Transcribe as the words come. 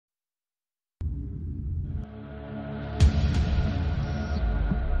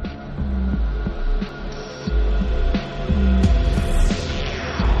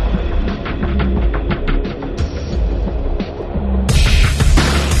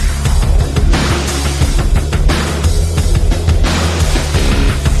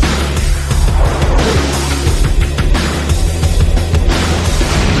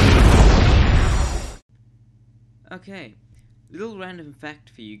Little random fact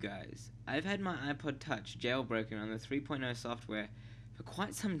for you guys. I've had my iPod Touch jailbroken on the 3.0 software for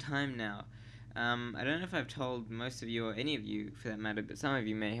quite some time now. I don't know if I've told most of you, or any of you for that matter, but some of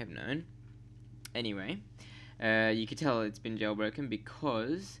you may have known. Anyway, you could tell it's been jailbroken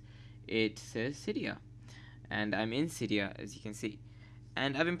because it says Cydia. And I'm in Cydia, as you can see.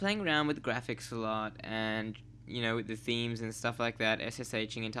 And I've been playing around with the graphics a lot, and with the themes and stuff like that,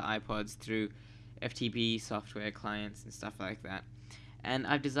 SSHing into iPods through FTP software clients and stuff like that. And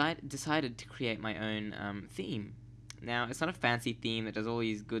I've decided to create my own theme. Now, it's not a fancy theme that does all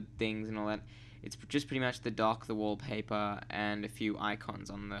these good things and all that. It's just pretty much the dock, the wallpaper, and a few icons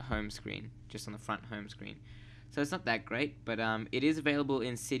on the home screen, just on the front home screen. So it's not that great, but it is available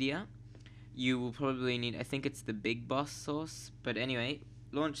in Cydia. You will probably need, I think it's the Big Boss source, but anyway,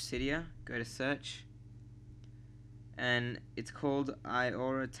 launch Cydia, go to search, and it's called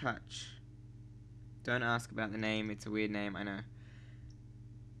iOra Touch. Don't ask about the name, it's a weird name, I know.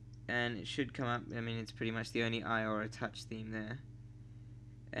 And it should come up. I mean, it's pretty much the only iOra Touch theme there.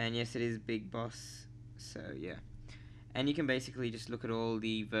 And yes, it is Big Boss, so yeah. And you can basically just look at all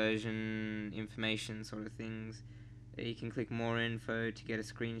the version information sort of things. You can click more info to get a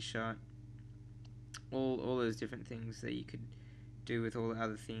screenshot. All those different things that you could do with all the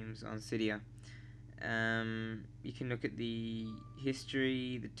other themes on Cydia. You can look at the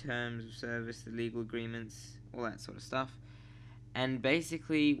history, the terms of service, the legal agreements, all that sort of stuff. And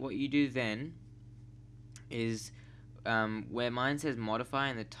basically what you do then is where mine says modify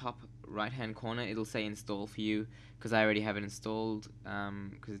in the top right hand corner, it'll say install for you, because I already have it installed,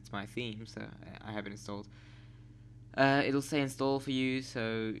 because it's my theme, so I have it installed. It'll say install for you,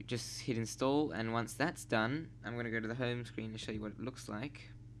 so just hit install, and once that's done, I'm going to go to the home screen and show you what it looks like.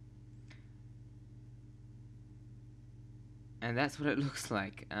 And that's what it looks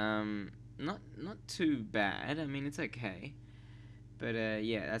like. Not too bad. I mean, it's okay. But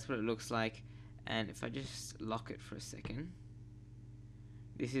yeah, that's what it looks like. And if I just lock it for a second,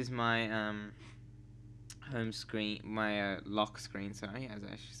 this is my home screen, my lock screen. Sorry, as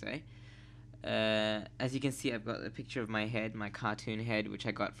I should say. As you can see, I've got a picture of my head, my cartoon head, which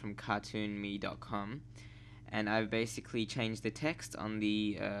I got from cartoonme.com. And I've basically changed the text on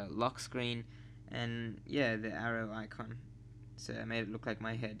the lock screen, and yeah, the arrow icon. So I made it look like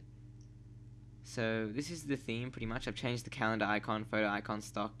my head. So this is the theme pretty much. I've changed the calendar icon, photo icon,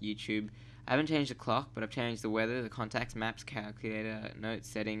 stock, YouTube. I haven't changed the clock, but I've changed the weather, the contacts, maps, calculator, notes,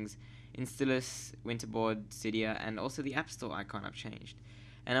 settings, Installus, Winterboard, Cydia, and also the App Store icon I've changed.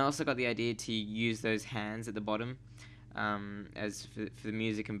 And I also got the idea to use those hands at the bottom as for the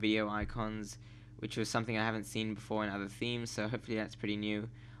music and video icons, which was something I haven't seen before in other themes, so hopefully that's pretty new.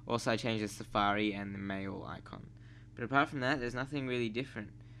 Also, I changed the Safari and the Mail icon. But apart from that, there's nothing really different.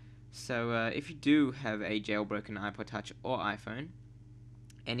 So if you do have a jailbroken iPod Touch or iPhone,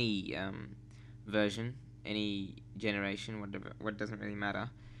 any version, any generation, whatever, what doesn't really matter,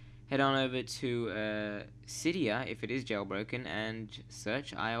 head on over to Cydia if it is jailbroken and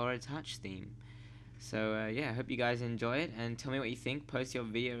search iOra Touch theme. So yeah, I hope you guys enjoy it, and tell me what you think. Post your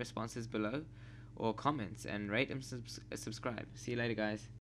video responses below, or comments, and rate and subscribe. See you later, guys.